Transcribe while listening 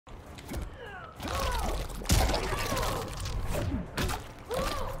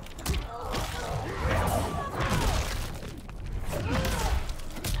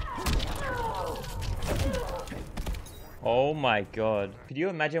Oh my god. Could you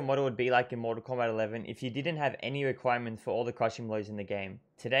imagine what it would be like in Mortal Kombat 11 if you didn't have any requirements for all the crushing blows in the game?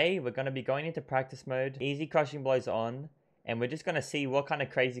 Today, we're going to be going into practice mode, easy crushing blows on, and we're just going to see what kind of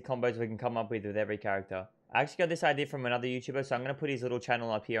crazy combos we can come up with every character. I actually got this idea from another YouTuber, so I'm going to put his little channel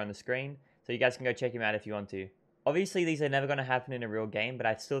up here on the screen, so you guys can go check him out if you want to. Obviously, these are never going to happen in a real game, but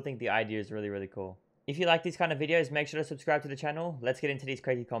I still think the idea is really cool. If you like these kind of videos, make sure to subscribe to the channel. Let's get into these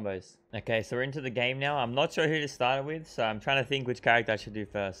crazy combos. Okay, so we're into the game now. I'm not sure who to start with, so I'm trying to think which character I should do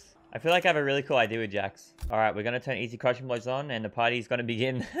first. I feel like I have a really cool idea with Jax. Alright, we're going to turn easy crushing blows on, and the party is going to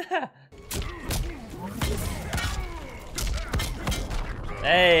begin.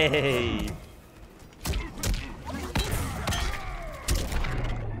 Hey!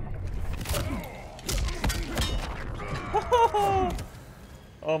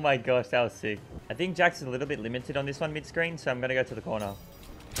 Oh my gosh, that was sick. I think Jax is a little bit limited on this one mid-screen, so I'm going to go to the corner.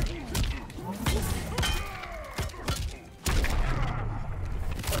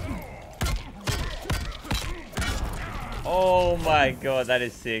 Oh my god, that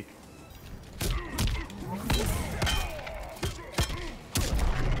is sick.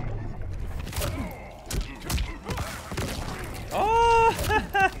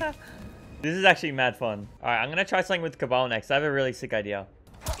 Oh! This is actually mad fun. Alright, I'm going to try something with Cabal next. I have a really sick idea.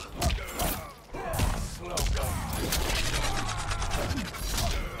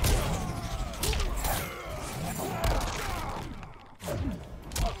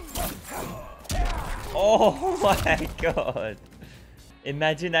 Oh my god.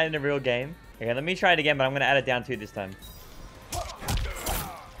 Imagine that in a real game. Okay, let me try it again, but I'm going to add it down to this time.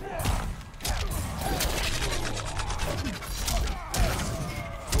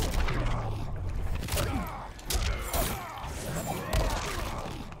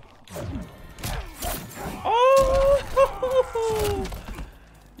 Oh!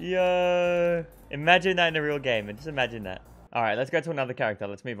 Yo. Imagine that in a real game. Just imagine that. Alright, let's go to another character.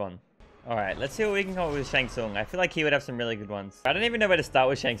 Let's move on. Alright, let's see what we can come up with Shang Tsung. I feel like he would have some really good ones. I don't even know where to start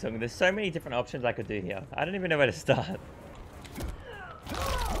with Shang Tsung. There's so many different options I could do here. I don't even know where to start.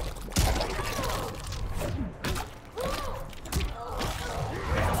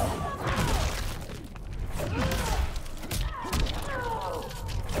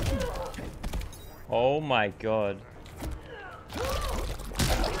 Oh my god.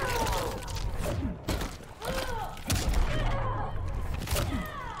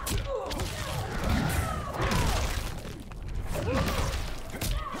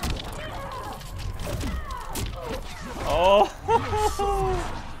 Oh,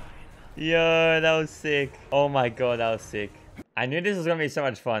 yo, that was sick. Oh my god, that was sick. I knew this was gonna be so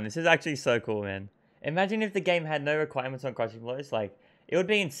much fun. This is actually so cool, man. Imagine if the game had no requirements on crushing blows. Like, it would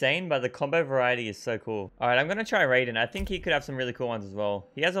be insane, but the combo variety is so cool. Alright, I'm gonna try Raiden. I think he could have some really cool ones as well.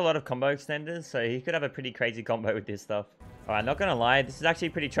 He has a lot of combo extenders, so he could have a pretty crazy combo with this stuff. Alright, not gonna lie, this is actually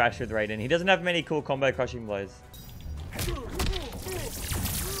pretty trash with Raiden. He doesn't have many cool combo crushing blows.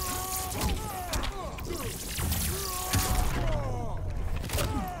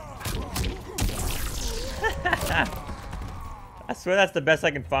 I swear that's the best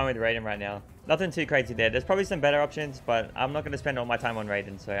I can find with Raiden right now. Nothing too crazy there. There's probably some better options, but I'm not going to spend all my time on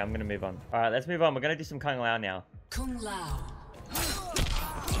Raiden, so I'm going to move on. Alright, let's move on. We're going to do some Kung Lao now. Kung Lao.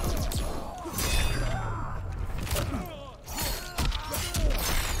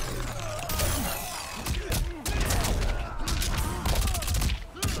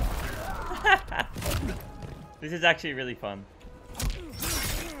 This is actually really fun.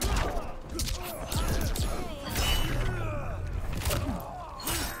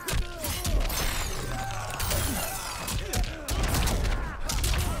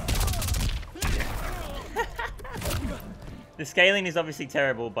 The scaling is obviously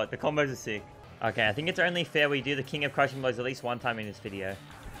terrible, but the combos are sick. Okay, I think it's only fair we do the King of Crushing Blows at least one time in this video.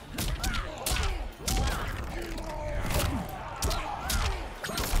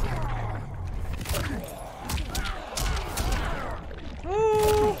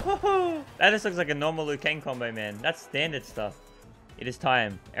 Ooh, that just looks like a normal Liu Kang combo, man. That's standard stuff. It is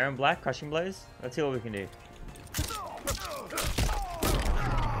time. Aaron Black, Crushing Blows. Let's see what we can do.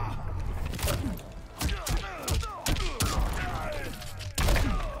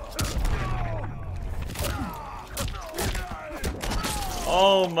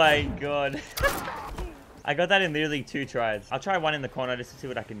 Oh my god. I got that in literally 2 tries. I'll try one in the corner just to see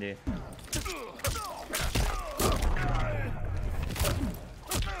what I can do.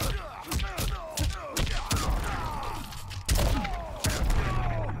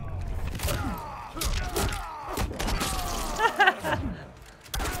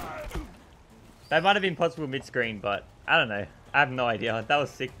 That might have been possible mid-screen, but I don't know. I have no idea. That was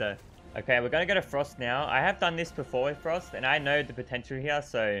sick though. Okay, we're gonna go to Frost now. I have done this before with Frost, and I know the potential here,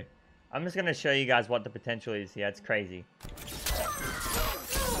 so I'm just gonna show you guys what the potential is here. It's crazy.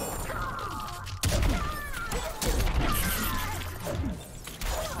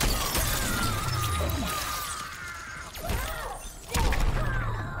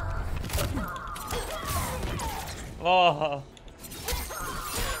 Oh.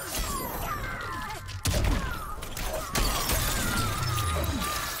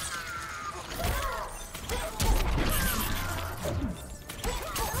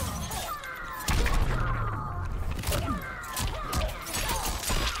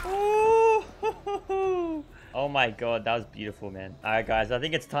 Oh my god, that was beautiful, man. Alright guys, I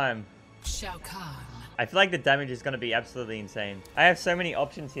think it's time. Shao Kahn. I feel like the damage is going to be absolutely insane. I have so many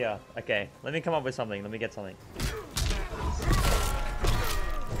options here. Okay, let me come up with something. Let me get something.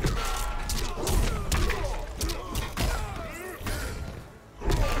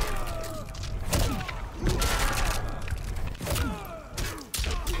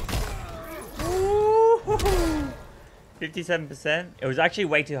 Ooh, 57%. It was actually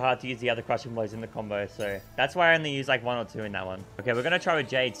way too hard to use the other crushing blows in the combo, so that's why I only used like 1 or 2 in that one. Okay, we're going to try with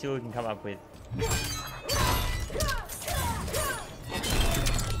Jade, see what we can come up with.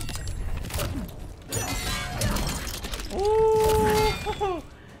 Ooh.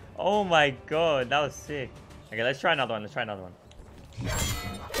 Oh my god, that was sick. Okay, let's try another one. Let's try another one.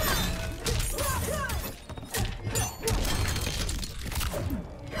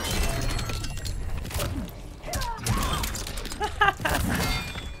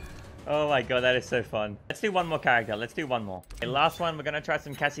 Oh my god, that is so fun. Let's do one more character. Let's do one more. Okay, last one. We're gonna try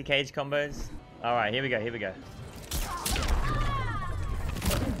some Cassie Cage combos. All right, here we go. Here we go.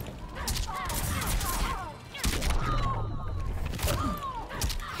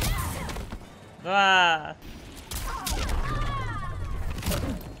 Ah!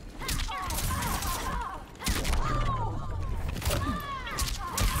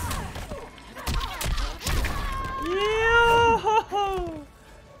 Yo!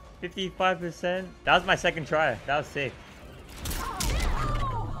 55%. That was my second try. That was sick.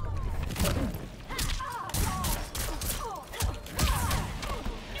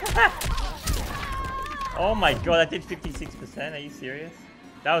 Oh my god, I did 56%. Are you serious?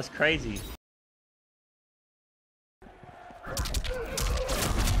 That was crazy.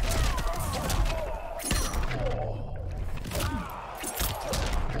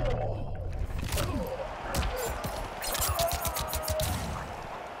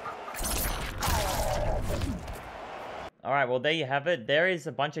 Alright, well there you have it. There is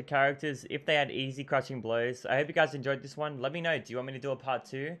a bunch of characters if they had easy crushing blows. I hope you guys enjoyed this one. Let me know, do you want me to do a part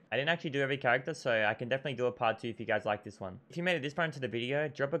 2? I didn't actually do every character, so I can definitely do a part 2 if you guys like this one. If you made it this far into the video,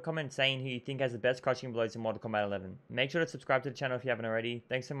 drop a comment saying who you think has the best crushing blows in Mortal Kombat 11. Make sure to subscribe to the channel if you haven't already.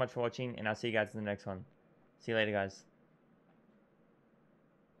 Thanks so much for watching, and I'll see you guys in the next one. See you later, guys.